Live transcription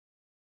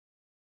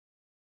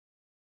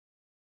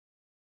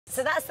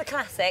So that's the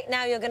classic.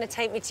 Now you're going to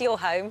take me to your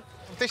home.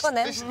 Go on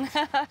then. Show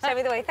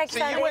me the way. Thank you,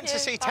 So you went to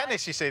see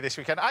tennis, you see, this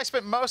weekend. I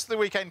spent most of the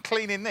weekend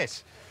cleaning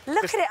this.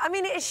 Look at it. I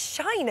mean, it is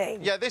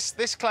shining. Yeah,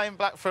 this came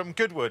back from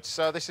Goodwood.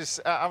 So this is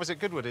I was at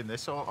Goodwood in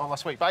this all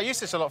last week, but I used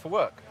this a lot for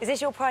work. Is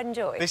this your pride and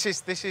joy? This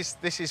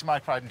is my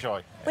pride and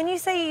joy. When you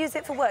say you use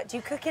it for work, do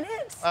you cook in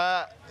it?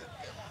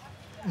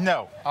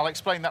 No, I'll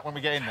explain that when we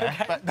get in there.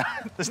 Okay. But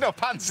there's no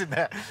pans in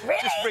there. Really?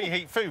 Just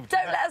reheat food.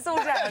 Don't let us all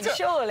down,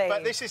 surely.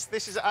 But this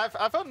is.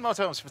 I've owned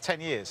motorhomes for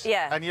 10 years.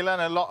 Yeah. And you learn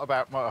a lot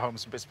about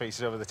motorhomes and bits and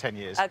pieces over the 10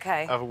 years.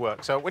 Okay. Of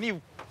work. So when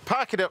you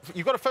park it up,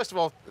 you've got to first of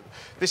all,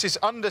 this is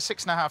under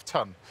 6.5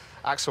 ton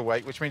axle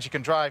weight, which means you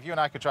can drive. You and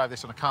I could drive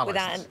this on a car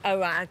license. Oh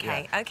right,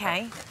 okay, yeah.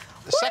 Okay.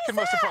 The second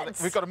most important,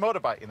 we've got a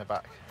motorbike in the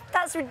back.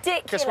 That's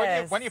ridiculous.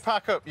 Because when you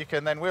park up, you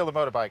can then wheel the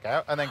motorbike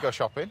out and then go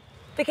shopping.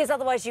 Because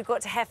otherwise you've got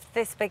to heft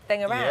this big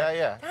thing around. Yeah,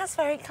 yeah. That's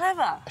very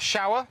clever. A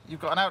shower. You've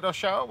got an outdoor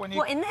shower when you...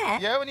 What, in there?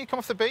 Yeah, when you come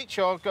off the beach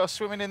or go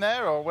swimming in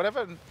there or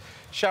whatever and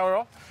shower it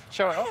off.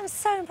 I am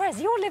so impressed.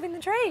 You're living the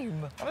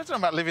dream. I don't know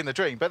about living the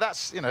dream, but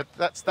that's, you know,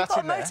 that's in there.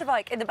 You've got a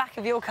motorbike in the back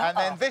of your car. And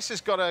then this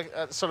has got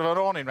a sort of an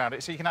awning around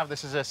it, so you can have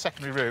this as a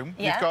secondary room.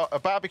 Yeah. You've got a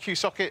barbecue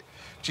socket,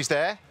 which is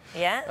there.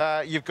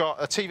 Yeah. You've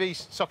got a TV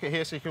socket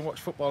here, so you can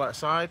watch football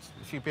outside,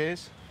 a few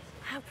beers.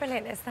 How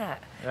brilliant is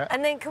that? Yeah.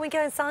 And then can we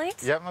go inside?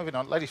 Yeah, moving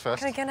on. Ladies first.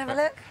 Can we go and have a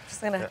look?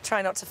 Just going to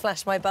try not to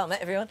flash my bum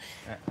at everyone.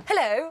 Yeah.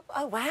 Hello.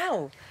 Oh,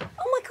 wow.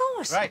 Oh, my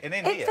gosh. Right, and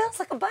in here... It feels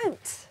like a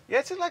boat. Yeah,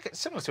 it's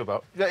similar to a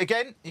boat.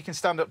 Again, you can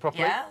stand up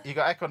properly. Yeah. You've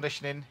got air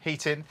conditioning,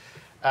 heating.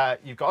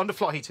 You've got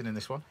underfloor heating in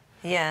this one.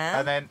 Yeah.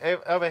 And then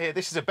over here,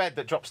 this is a bed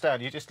that drops down.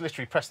 You just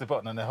literally press the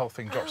button and the whole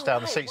thing drops down.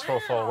 Right, the seats fall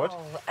forward.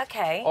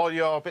 OK. All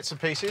your bits and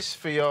pieces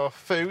for your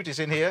food is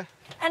in here.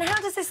 And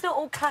how does this not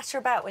all clatter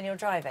about when you're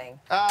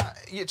driving?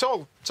 It's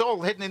all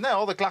hidden in there.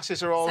 All the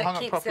glasses are all hung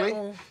up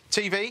properly.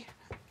 TV,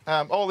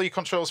 all the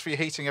controls for your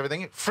heating,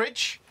 everything.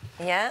 Fridge.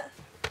 Yeah.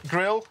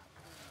 Grill.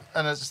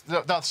 And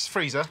that's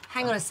freezer.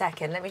 Hang on a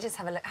second. Let me just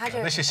have a look. How do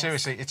you... This is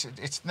seriously,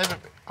 it's never...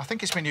 I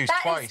think it's been used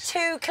twice. That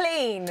is too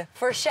clean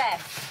for a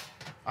chef.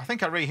 I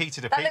think I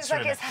reheated a that pizza looks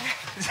like in it.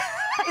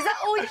 Is that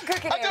all you're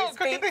cooking I don't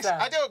cook pizza? in this.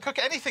 I don't cook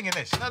anything in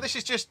this. No, this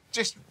is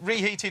just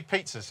reheated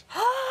pizzas.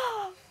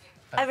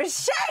 I'm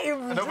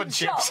ashamed. And oven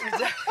chips.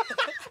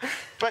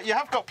 But you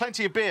have got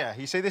plenty of beer.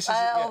 You see, this is...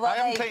 Well, I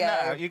haven't cleaned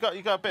that out. You got a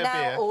bit of beer.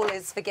 Now all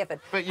is forgiven.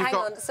 But Hang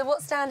on. So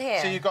what's down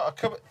here? So you've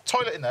got a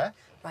toilet in there.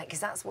 Right,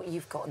 because that's what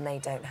you've got and they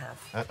don't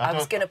have. I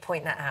was going to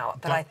point that out,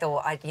 but I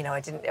thought I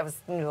got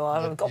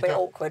a bit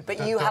awkward.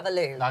 But you have a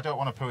loo. I don't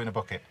want to poo in a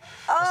bucket.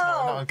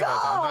 Oh,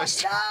 God, no.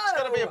 It's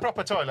got to be a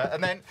proper toilet,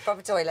 and then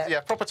proper toilet.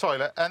 Yeah, proper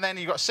toilet, and then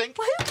you've got a sink.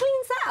 Well, who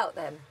cleans that out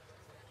then?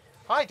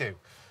 I do.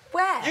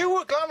 Where? You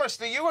were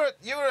glamorously. You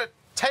were at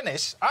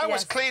tennis. I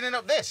was cleaning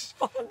up this.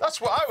 That's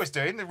what I was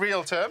doing, the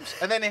real terms.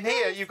 And then in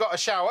here you've got a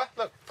shower.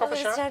 Look, proper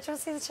shower. Do you want to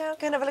see the shower?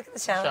 Go and have a look at the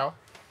shower. Shower.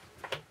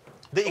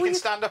 That you can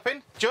stand up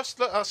in. Just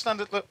look, I'll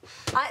stand up. Look.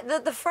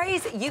 The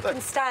phrase "you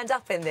can stand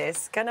up in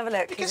this." Go and have a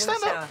look. You can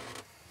stand up.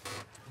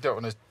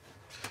 Don't want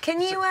to.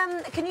 Can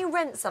you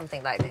rent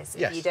something like this?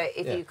 Yes.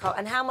 If you can't,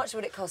 and how much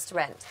would it cost to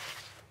rent?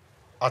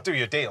 I'll do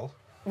you a deal.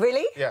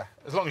 Really? Yeah,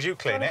 as long as you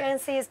clean it. Go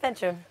and see his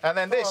bedroom. And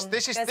then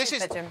this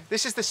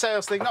is the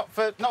sales thing.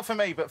 Not for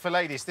me, but for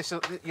ladies.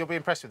 You'll be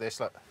impressed with this.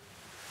 Look.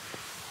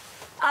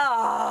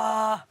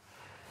 Ah.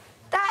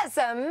 That's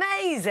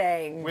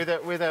amazing. With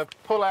a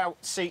pull-out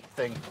seat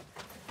thing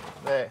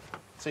there,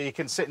 so you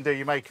can sit and do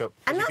your makeup.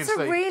 And that's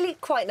a really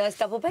quite nice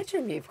double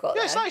bedroom you've got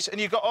there. Yeah, it's nice, and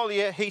you've got all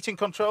your heating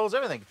controls,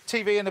 everything.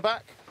 TV in the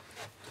back.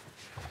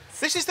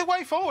 This is the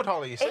way forward,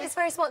 Holly, you see. It is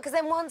very smart, because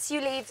then once you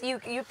leave,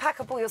 you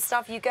pack up all your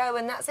stuff, you go,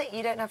 and that's it.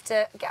 You don't have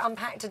to get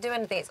unpacked to do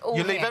anything. It's all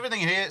You leave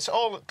everything in here. It's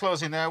all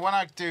clothes in there. When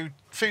I do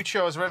food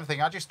shows or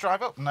everything, I just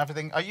drive up and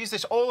everything. I use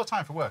this all the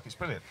time for work. It's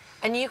brilliant.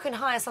 And you can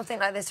hire something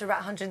like this for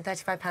about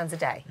 £135 a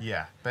day.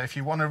 Yeah, but if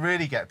you want to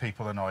really get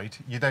people annoyed,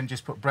 you then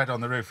just put bread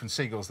on the roof and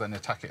seagulls then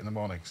attack it in the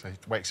morning, so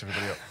it wakes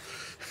everybody up.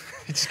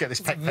 You just get this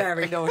peck.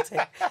 Very naughty.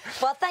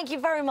 Well, thank you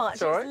very much.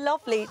 It's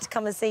lovely to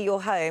come and see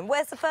your home.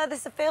 Where's the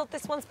furthest afield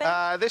this one's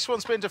been? This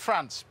one's been to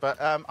France,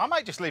 but I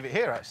might just leave it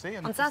here, actually.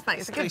 On South Bank.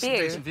 It's a good view.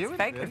 It's a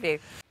very good view.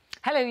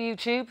 Hello,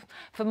 YouTube.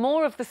 For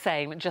more of the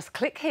same, just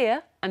click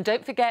here. And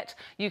don't forget,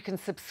 you can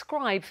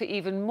subscribe for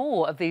even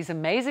more of these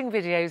amazing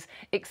videos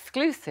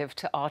exclusive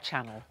to our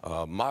channel.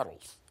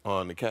 Models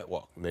on the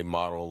catwalk. They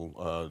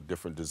model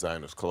different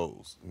designers'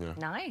 clothes. You know?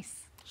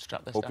 Nice.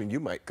 Strap this Hoping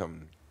you might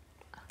come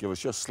give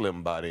us your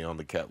slim body on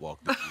the catwalk.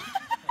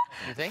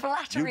 You think?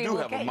 Flattery You do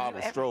will have get a you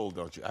model stroll,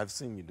 don't you? I've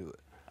seen you do it.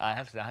 I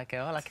have to. Okay,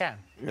 well, I can.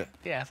 Yeah.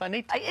 Yeah, if I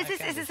need to. Is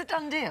this a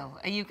done deal?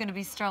 Are you going to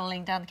be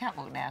strolling down the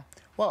catwalk now?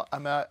 Well,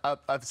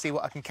 I'll see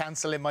what I can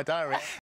cancel in my diary.